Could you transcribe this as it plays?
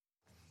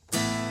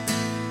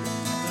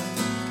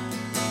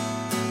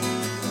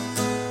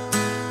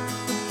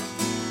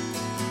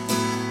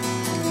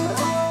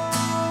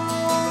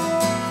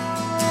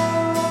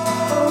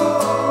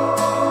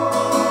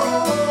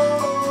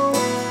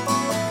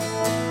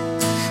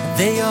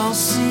They all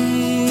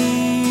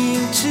sing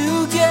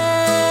together,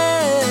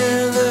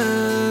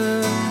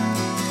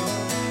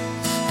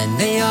 and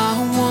they are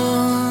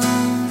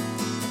one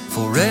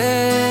forever.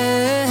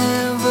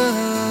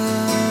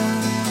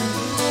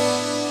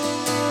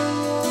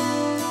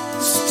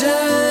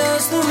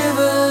 Stirs the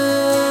river,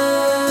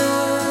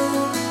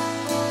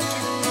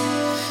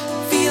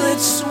 feel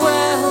it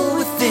swell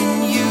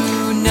within you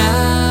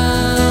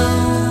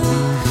now,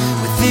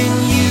 within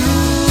you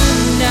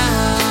now.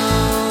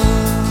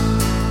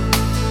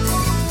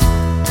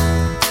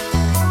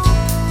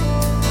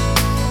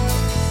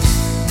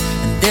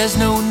 And there's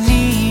no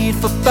need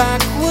for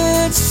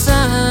backward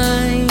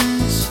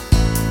signs,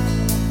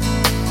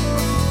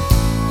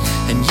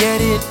 and yet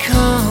it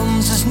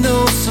comes as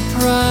no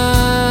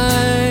surprise.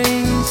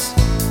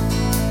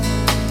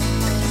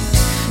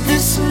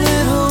 This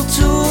little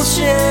tool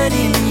shed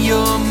in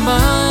your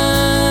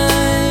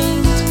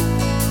mind,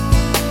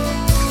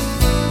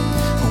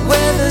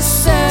 where the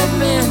sad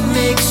man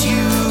makes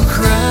you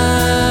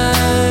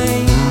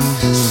cry,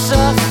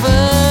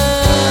 suffer,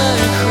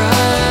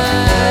 cry.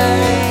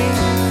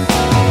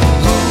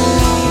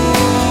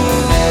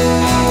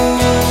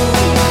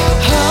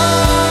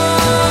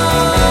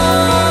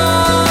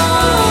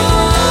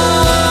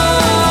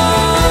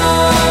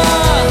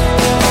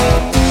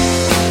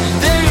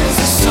 There is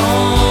a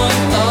song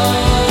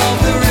of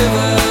the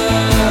river.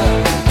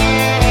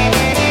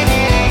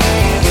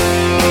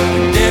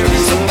 There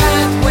is a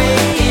pathway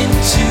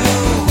into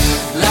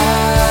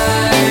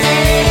light.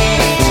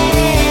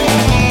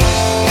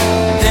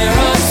 There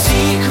are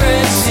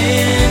secrets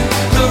in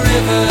the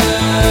river.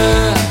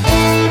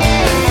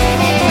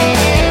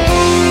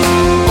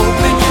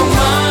 Open your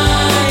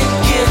mind,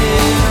 get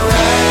it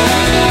right.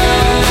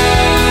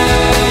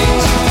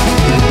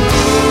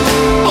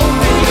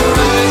 Open your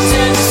eyes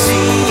and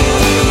see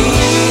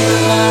the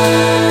light.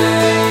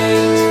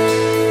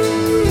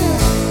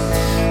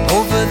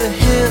 Over the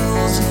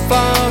hills and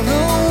far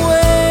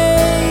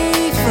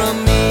away from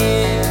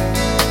here,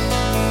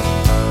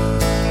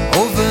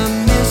 over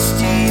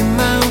misty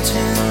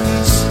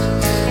mountains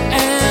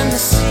and the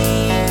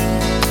sea,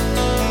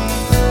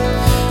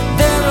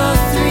 there are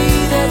three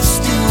that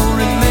still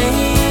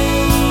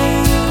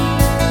remain.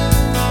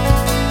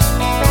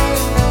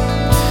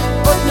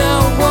 But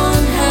now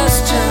one has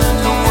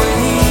turned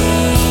away,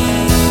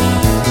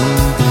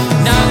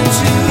 not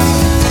to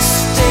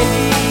stay.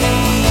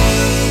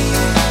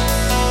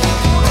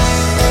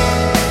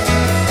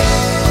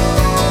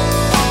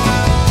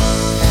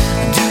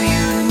 Do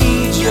you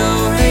need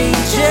your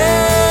angels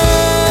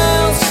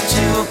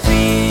to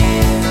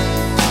appear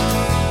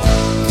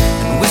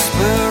and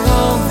whisper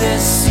all their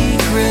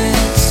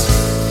secrets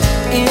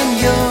in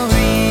your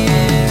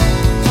ear?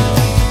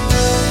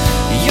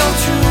 Your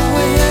true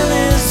will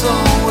is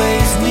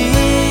always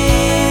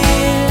near.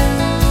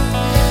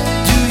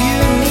 Do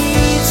you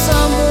need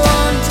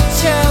someone to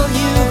tell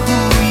you who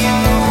you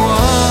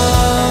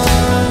are?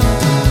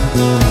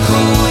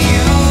 Who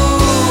you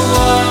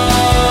are?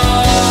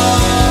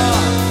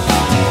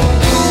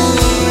 Who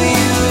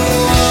you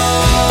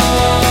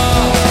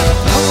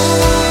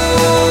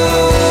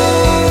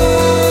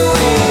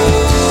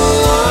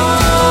are?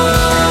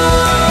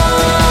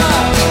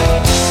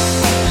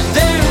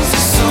 There is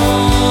a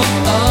song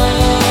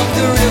of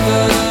the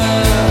river.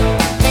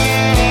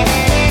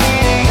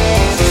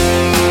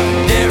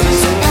 There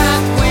is a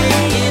pathway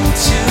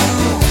into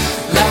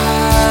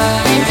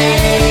light.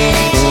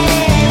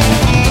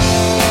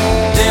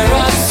 There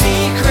are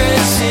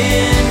secrets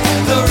in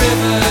the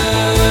river.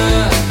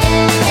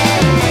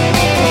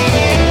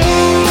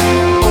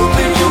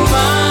 Open your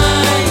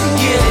mind,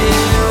 get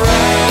it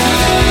right.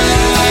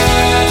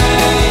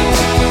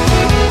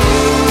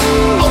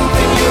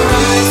 Open your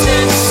eyes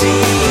and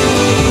see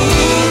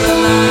the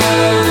light.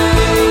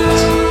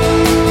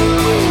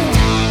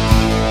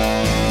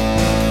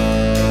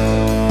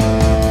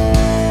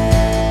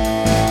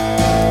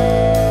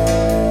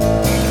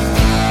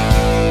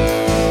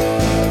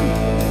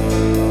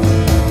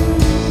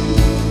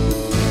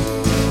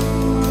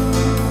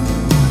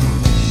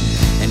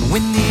 And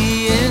when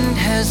the end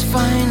has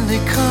finally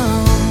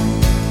come,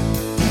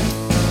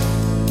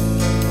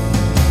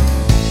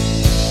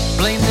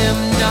 blame them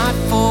not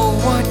for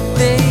what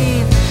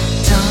they've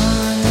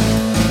done.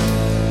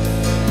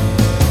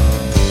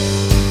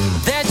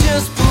 They're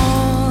just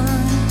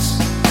pawns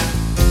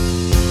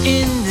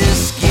in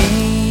this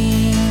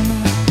game.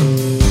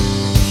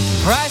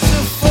 Price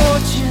of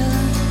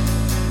fortune,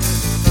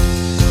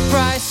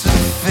 price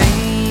of fame.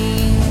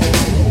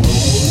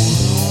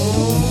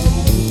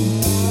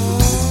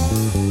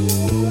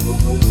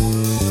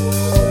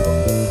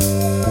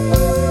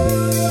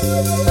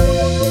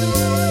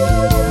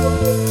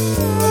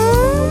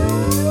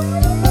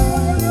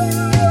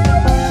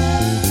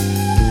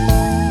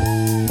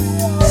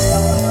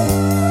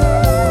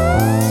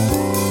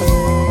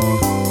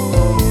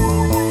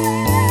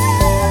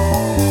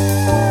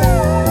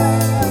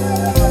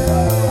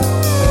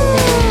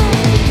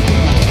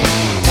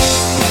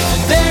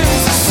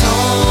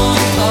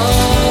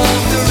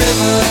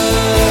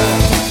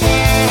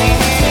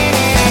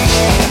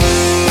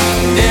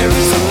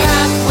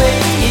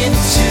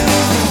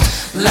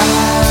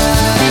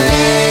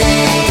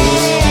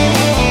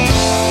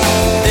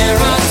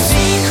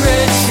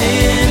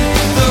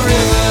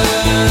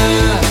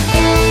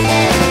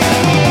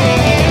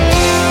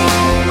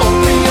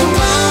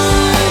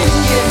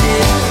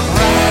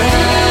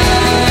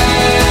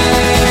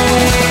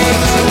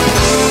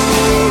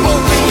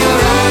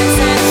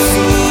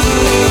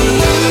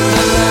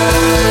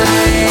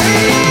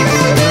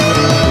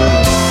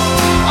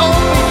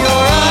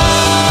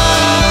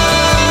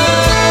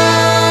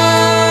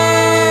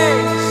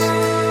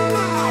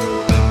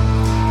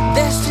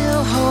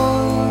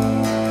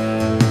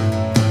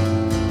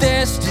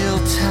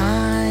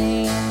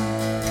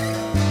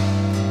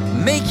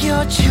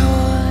 your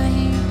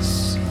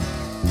choice,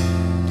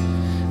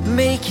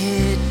 make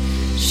it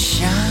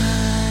shine.